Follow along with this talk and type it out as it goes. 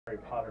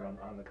Harry Potter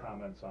on the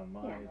comments on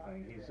my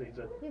thing. He's He's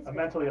a very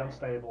mentally smart.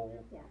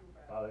 unstable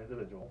Yeah.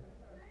 individual.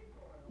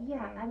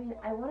 Yeah, I And mean,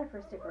 I want to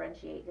first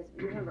differentiate because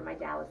remember my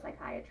dad was a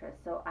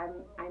psychiatrist, so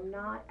I'm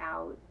not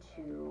out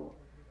to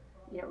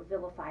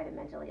vilify the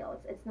mentally ill.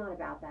 It's not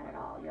about that at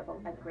all. You have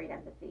a great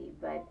empathy,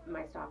 but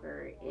my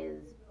stalker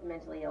is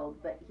mentally ill,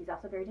 but he's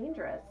also very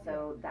dangerous,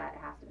 so that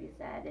has to be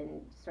said.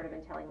 And sort of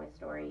in telling my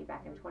story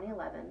back in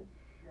 2011,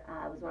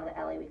 I was one of the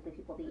LA Weekly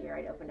People of the Year.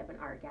 I'd opened up an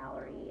art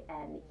gallery,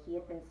 and he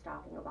had been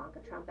stalking Ivanka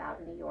Trump out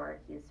in New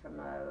York. He's from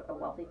a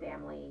wealthy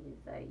family.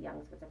 He's a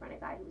young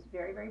schizophrenic guy who was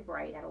very, very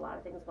bright, had a lot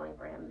of things going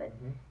for him, but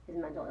his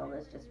mental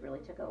illness just really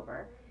took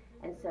over.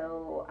 And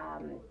so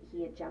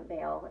he had jumped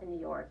bail in New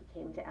York. He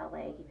came to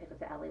LA. He picked up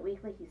the LA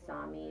Weekly. He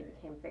saw me,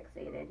 became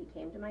fixated. He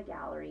came to my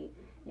gallery.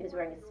 He was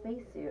wearing a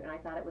spacesuit, and I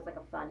thought it was like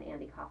a fun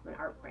Andy Kaufman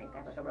art prank. I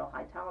have like a real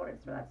high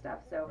tolerance for that stuff.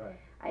 So right.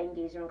 I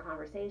engaged him in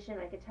conversation.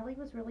 I could tell he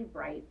was really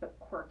bright but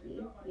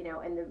quirky,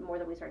 and the more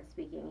that we started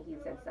speaking, he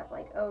said stuff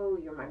like, "Oh,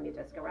 you remind me of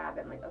Jessica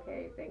Rabbit." I'm like,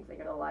 "Okay, thanks, I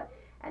heard a lot."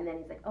 And then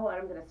he's like, "Oh,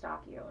 I'm going to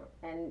stalk you."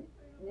 And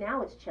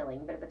now it's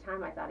chilling, but at the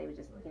time I thought he was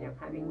just, kind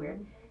of being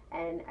weird.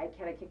 And I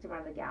kind of kicked him out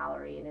of the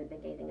gallery and didn't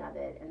think anything of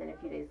it. And then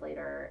a few days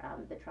later,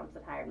 the Trumps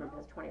had hired, remember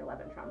this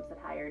 2011 Trumps had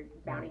hired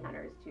bounty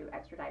hunters to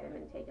extradite him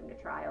and take him to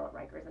trial at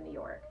Rikers in New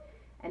York.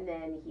 And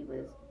then he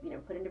was,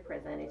 put into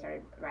prison. He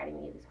started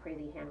writing me these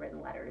crazy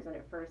handwritten letters. And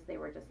at first they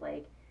were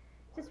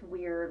just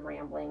weird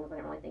ramblings. I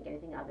didn't really think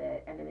anything of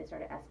it. And then they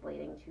started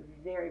escalating to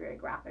very, very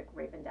graphic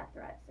rape and death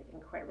threats, like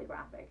incredibly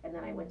graphic. And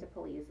then I went to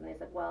police and they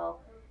said,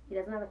 well, he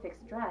doesn't have a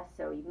fixed address,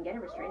 so you can get a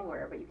restraining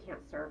order, but you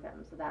can't serve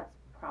him. So that's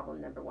problem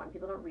number one.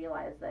 People don't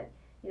realize that,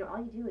 all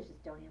you do is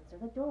just don't answer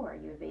the door.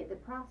 You evade the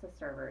process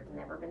server. It's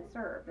never been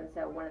served. And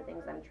so one of the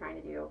things I'm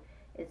trying to do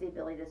is the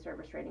ability to serve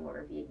restraining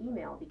order via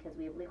email because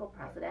we have legal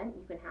precedent.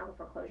 You can have a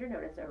foreclosure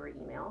notice over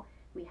email.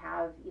 We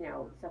have,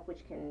 stuff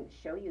which can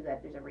show you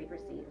that there's a read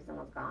receipt if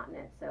someone's gotten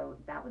it. So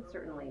that would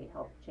certainly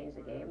help change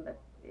the game. But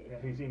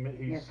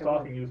he's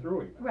stalking you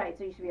through it. Right,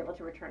 so you should be able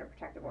to return a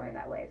protective order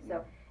that way.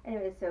 So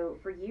anyway, so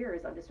for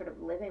years I'm just sort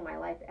of living my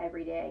life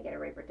every day. I get a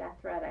rape or death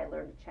threat. I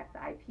learn to check the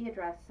IP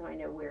address so I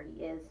know where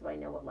he is, so I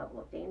know what level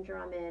of danger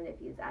I'm in. If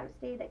he's out of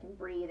state, I can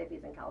breathe. If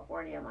he's in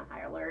California, I'm on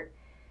high alert.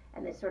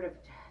 And they sort of,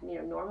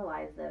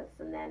 normalize this,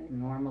 and then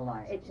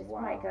it's just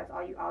right because that's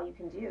all you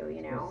can do,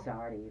 It's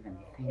bizarre to even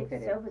think it's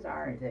that so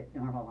bizarre. that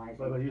normalizing.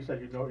 But you said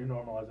you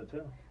normalize it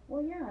too.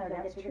 Well, yeah,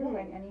 that's true.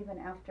 And even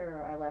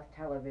after I left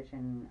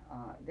television,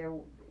 there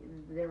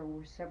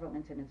were several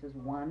incidences.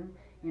 One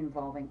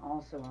involving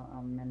also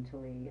a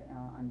mentally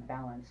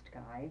unbalanced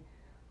guy,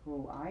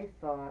 who I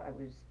thought I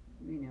was,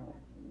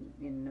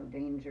 in no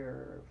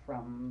danger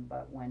from.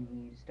 But when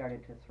he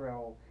started to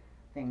throw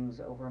things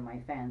over my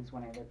fence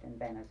when I lived in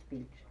Venice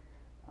Beach,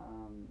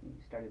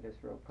 he started to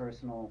throw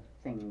personal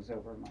things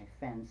over my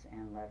fence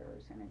and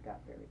letters, and it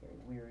got very, very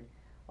weird.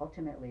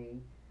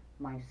 Ultimately,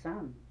 my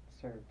son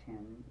served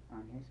him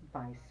on his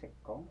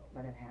bicycle,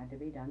 but it had to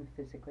be done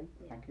physically,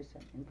 like you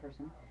said, in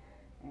person.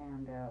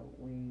 And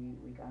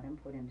we got him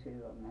put into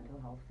a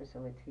mental health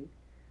facility,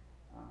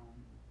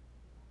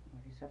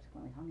 where he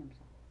subsequently hung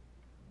himself.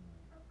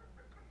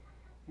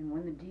 And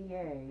when the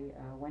DA,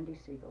 Wendy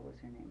Siegel was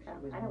her name, she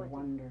was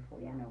wonderful.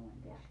 You know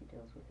Wendy, she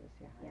deals with this,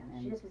 Yeah,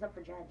 she just was up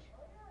for judge.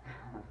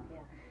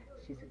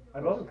 She's I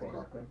voted for a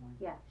her. good one.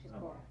 Yeah, she's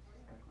cool.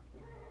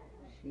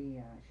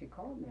 She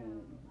called me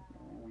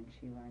when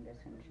she learned this,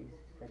 and she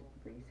said,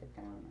 "Bree, sit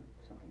down, and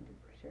something to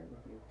share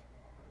with you."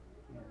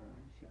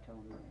 She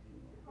told me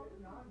that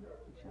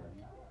John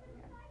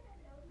had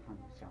hung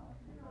himself,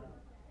 and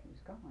he was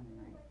gone,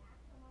 and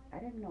I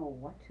didn't know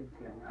what to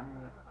feel.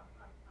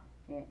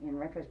 In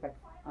retrospect,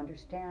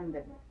 understand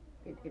that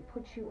it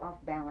puts you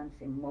off balance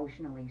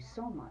emotionally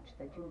so much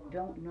that you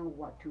don't know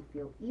what to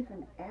feel,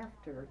 even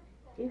after,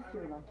 if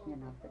you're lucky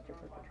enough that your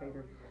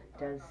perpetrator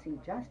does see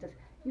justice.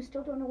 You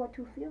still don't know what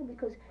to feel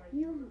because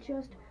you've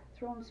just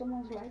thrown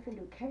someone's life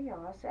into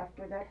chaos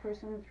after that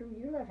person threw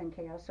your life in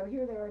chaos. So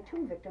here there are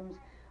two victims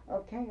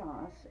of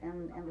chaos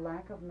and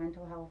lack of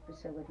mental health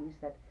facilities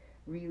that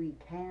really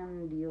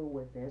can deal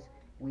with this.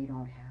 We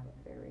don't have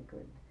a very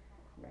good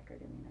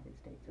record in the United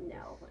States.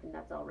 No, and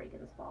that's all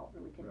Reagan's fault,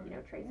 and we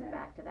can trace it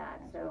back to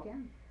that. So,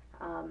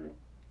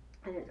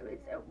 and it's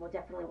well,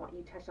 definitely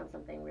you touched on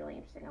something really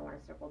interesting. I want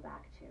to circle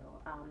back to.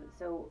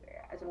 So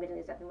as I'm getting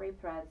these death and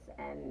rape threats,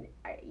 and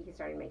he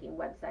started making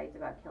websites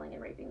about killing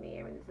and raping me.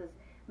 I mean, this is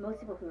most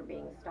people who are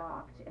being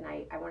stalked, and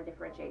I want to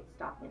differentiate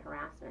stalking and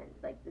harassment.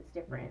 Like it's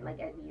different. Like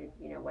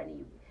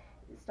when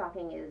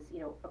stalking is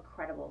a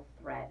credible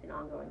threat, an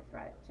ongoing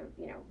threat to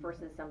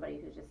versus somebody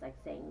who's just like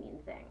saying mean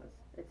things.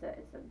 It's a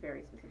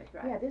very specific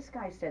threat. Yeah, this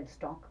guy said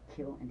stalk,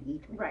 kill, and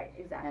eat me. Right,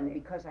 exactly. And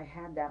because I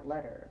had that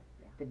letter,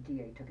 the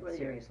DA took it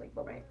seriously.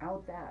 But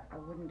without that, I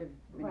wouldn't have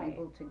been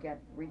able to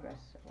get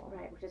redress at all.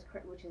 Right, which is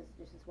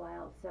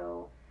wild.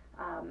 So,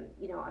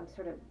 I'm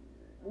sort of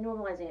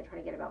normalizing it,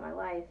 trying to get about my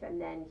life, and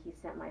then he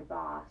sent my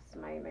boss,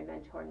 my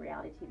mentor in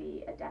reality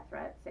TV, a death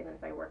threat, saying that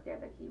if I worked there,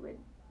 that he would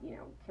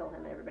kill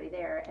him and everybody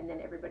there. And then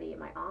everybody in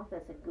my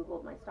office had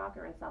Googled my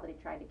stalker and saw that he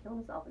tried to kill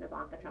himself in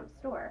Ivanka Trump's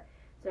store.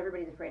 So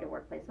everybody's afraid of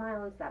workplace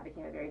violence. That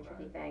became a very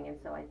tricky thing, and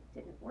so I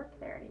didn't work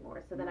there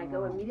anymore. So then I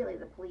go immediately to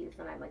the police,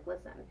 and I'm like,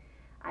 listen,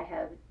 I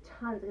have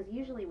tons, because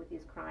usually with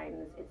these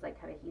crimes, it's like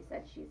kind of he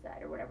said, she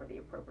said, or whatever the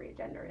appropriate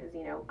gender is,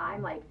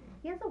 I'm like,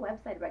 he has a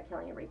website about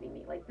killing and raping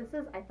me. Like,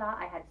 I thought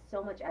I had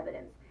so much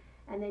evidence.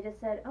 And they just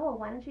said, oh,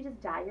 why don't you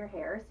just dye your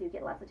hair so you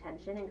get less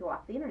attention and go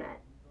off the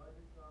internet?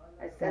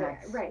 I said,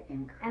 right.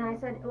 Incredible. And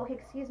I said, well,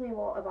 excuse me,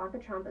 well, Ivanka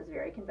Trump is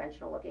very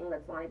conventional looking.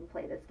 Let's not even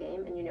play this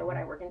game. And you know what?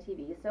 I work in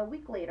TV. So a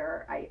week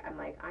later, I'm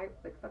like,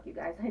 fuck you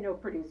guys. I know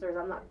producers.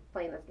 I'm not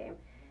playing this game.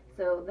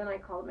 So then I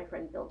called my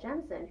friend Bill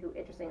Jensen, who,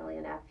 interestingly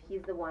enough,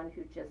 he's the one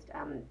who just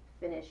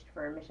finished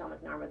for Michelle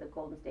McNamara the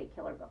Golden State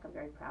Killer book. I'm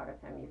very proud of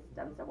him. He's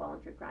done so well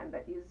in true crime,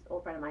 but he's an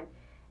old friend of mine.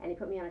 And he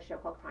put me on a show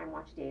called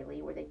Crimewatch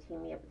Daily, where they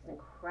teamed me up with this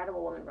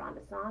incredible woman,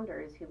 Rhonda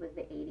Saunders, who was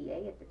the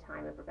ADA at the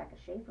time of Rebecca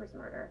Schaefer's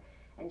murder.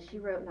 And she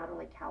wrote not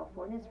only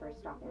California's first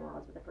stalking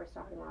laws, but the first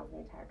stalking laws in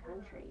the entire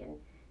country. And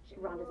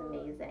Rhonda's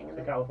amazing. And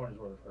so California's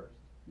were the first.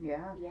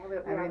 Yeah,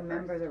 I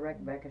remember the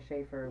Rebecca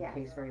Schaefer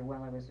case very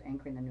well. I was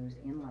anchoring the news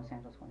in Los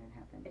Angeles when it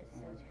happened. It's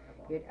so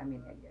terrible.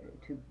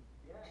 To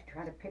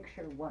try to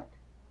picture what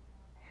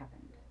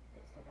happened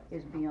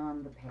is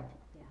beyond the pale.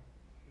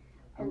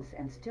 Yeah.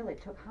 And still,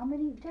 it took how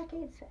many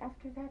decades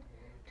after that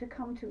to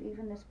come to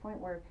even this point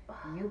where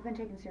you've been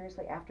taken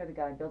seriously after the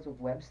guy builds a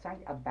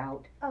website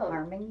about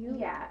harming you?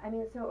 Yeah,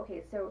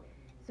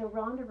 so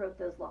Rhonda wrote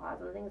those laws,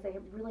 and the thing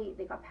is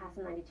they got passed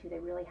in 92, they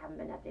really haven't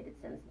been updated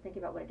since. Think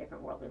about what a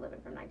different world we live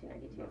in from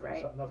 1992,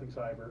 right? Nothing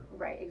cyber.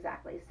 Right,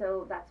 exactly.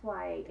 So that's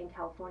why in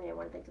California,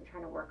 one of the things I'm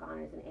trying to work on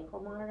is an ankle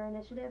monitor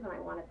initiative, and I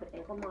want to put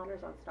ankle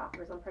monitors on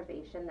stalkers on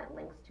probation that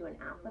links to an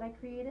app that I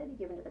created,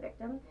 given to the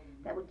victim,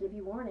 that would give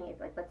you warning.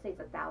 If, like, let's say it's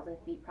 1,000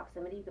 feet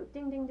proximity, you go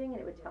ding, ding, ding, and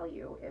it would tell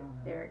you if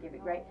they're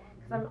giving, right?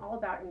 Because I'm all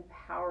about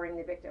empowering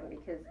the victim,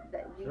 because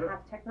we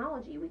have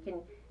technology. We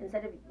can,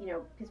 instead of,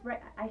 because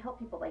I help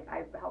people, like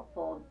I help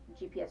pull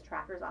GPS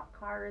trackers off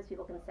cars.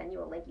 People can send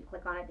you a link, you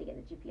click on it, they get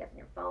the GPS in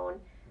your phone.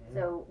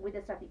 So with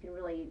this stuff, you can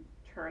really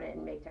turn it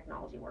and make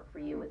technology work for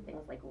you with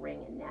things like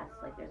Ring and Nest.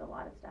 Like, there's a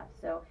lot of stuff.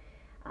 So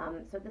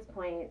at this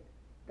point,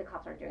 the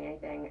cops aren't doing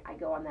anything. I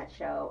go on that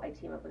show, I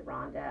team up with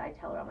Rhonda, I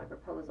tell her all my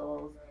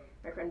proposals.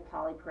 My friend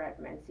Polly Perrette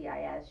from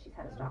NCIS, she's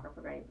had a stalker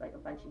for a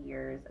bunch of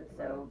years, and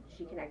so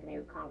she connected me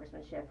with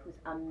Congressman Schiff, who's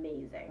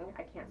amazing.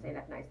 I can't say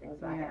enough nice things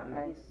about him.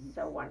 He's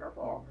so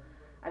wonderful.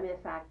 I mean,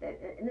 the fact that,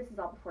 and this is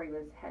all before he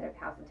was head of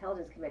House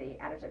Intelligence Committee,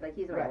 like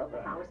he's a local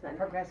congressman.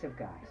 Progressive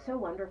guy. So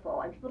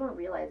wonderful. And people don't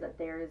realize that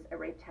there's a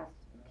rape test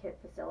kit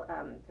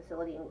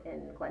facility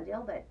in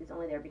Glendale that is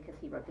only there because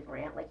he wrote the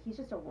grant. Like, he's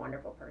just a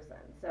wonderful person.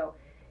 So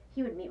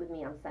he would meet with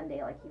me on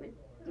Sunday, like he would,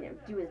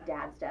 do his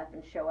dad stuff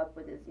and show up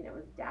with his,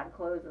 his dad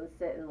clothes and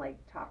sit and like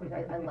talk with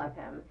I love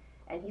him.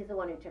 And he's the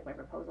one who took my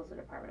proposals to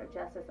the Department of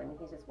Justice. I mean,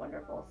 he's just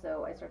wonderful.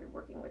 So I started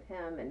working with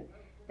him, and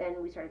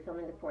then we started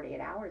filming the 48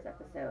 Hours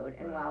episode.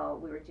 And while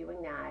we were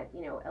doing that,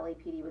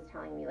 LAPD was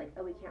telling me, like,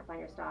 oh, we can't find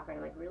your stalker. And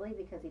I'm like, really?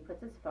 Because he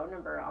puts his phone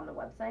number on the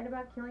website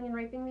about killing and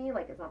raping me?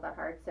 Like, it's not that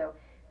hard. So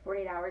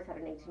 48 Hours had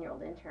an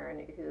 18-year-old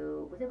intern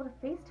who was able to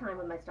FaceTime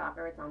with my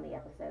stalker. It's on the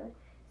episode.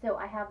 So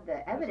I have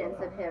the evidence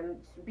of him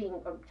being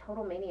a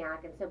total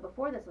maniac. And so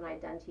before this, when I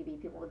had done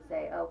TV, people would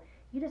say, oh,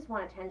 you just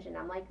want attention.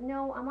 I'm like,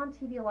 no, I'm on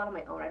TV a lot on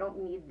my own. I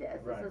don't need this.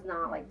 This is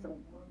not like some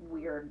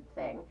weird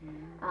thing.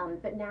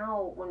 But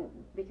now,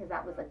 because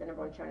that was like the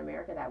 #1 show in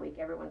America that week,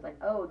 everyone's like,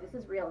 oh, this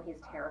is real, and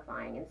he's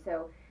terrifying. And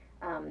so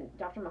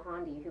Dr.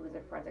 Mahandi, who was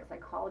a forensic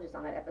psychologist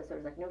on that episode,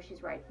 was like, no,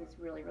 she's right. He's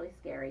really, really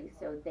scary.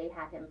 So they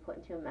had him put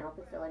into a mental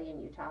facility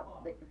in Utah.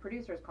 The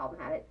producers called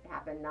and had it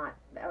happen, not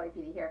the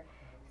LAPD here.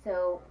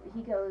 So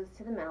he goes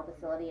to the mental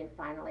facility, and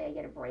finally I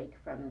get a break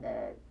from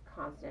the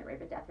constant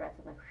rape and death threats.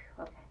 I'm like,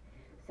 okay.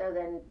 So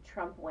then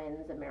Trump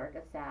wins,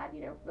 America's sad,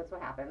 that's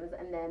what happens.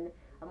 And then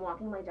I'm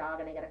walking my dog,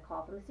 and I get a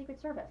call from the Secret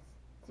Service.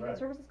 Secret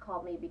Service has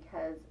called me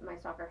because my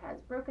stalker has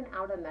broken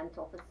out of a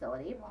mental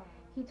facility.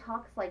 He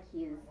talks like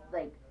he's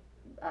like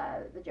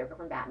the Joker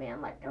from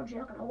Batman, like, no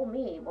jail can hold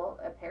me. Well,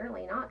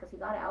 apparently not, because he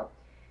got out.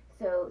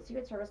 So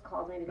Secret Service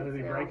calls me because did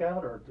he break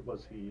out, or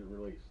was he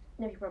released?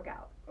 No, he broke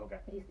out. Okay.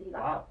 He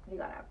got out. He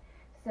got out.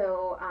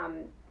 So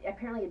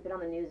apparently it'd been on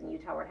the news in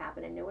Utah where it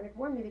happened, and no one had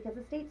warned me because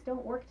the states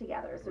don't work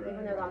together. So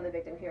even though I'm the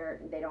victim here,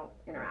 they don't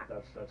interact.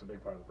 That's a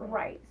big part of the problem.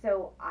 Right.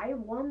 So I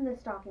won the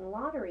stalking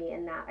lottery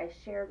in that I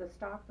share the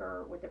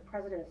stalker with the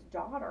president's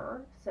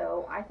daughter.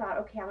 So I thought,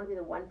 okay, I'm going to be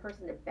the one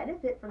person to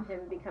benefit from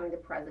him becoming the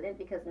president,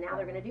 because now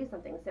they're going to do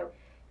something. So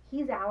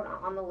he's out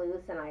on the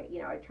loose, and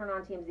I turn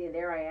on TMZ,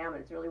 there I am,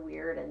 and it's really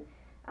weird. And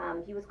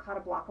he was caught a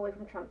block away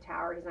from Trump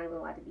Tower. He's not even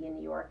allowed to be in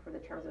New York for the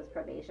terms of his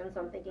probation.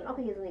 So I'm thinking,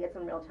 okay, he's going to get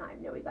some real time.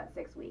 No, he got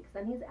 6 weeks.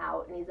 Then he's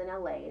out, and he's in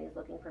LA, and he's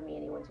looking for me,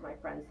 and he went to my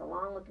friend's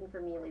salon looking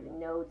for me, leaving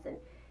notes, and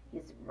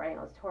he's writing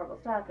all this horrible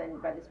stuff,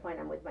 and by this point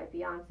I'm with my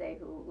fiance,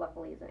 who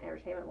luckily is an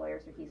entertainment lawyer,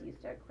 so he's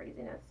used to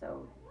craziness.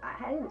 So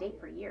I didn't date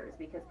for years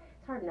because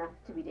it's hard enough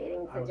to be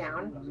dating, sit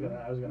down. I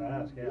was gonna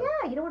ask, yeah.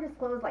 Yeah, you don't want to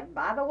disclose, like,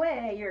 by the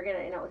way, you're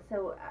gonna, you know,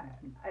 so,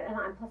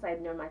 and plus I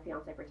had known my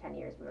fiance for 10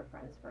 years, we were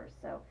friends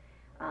first, so,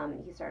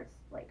 he starts,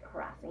 like,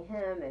 harassing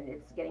him, and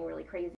it's getting really crazy.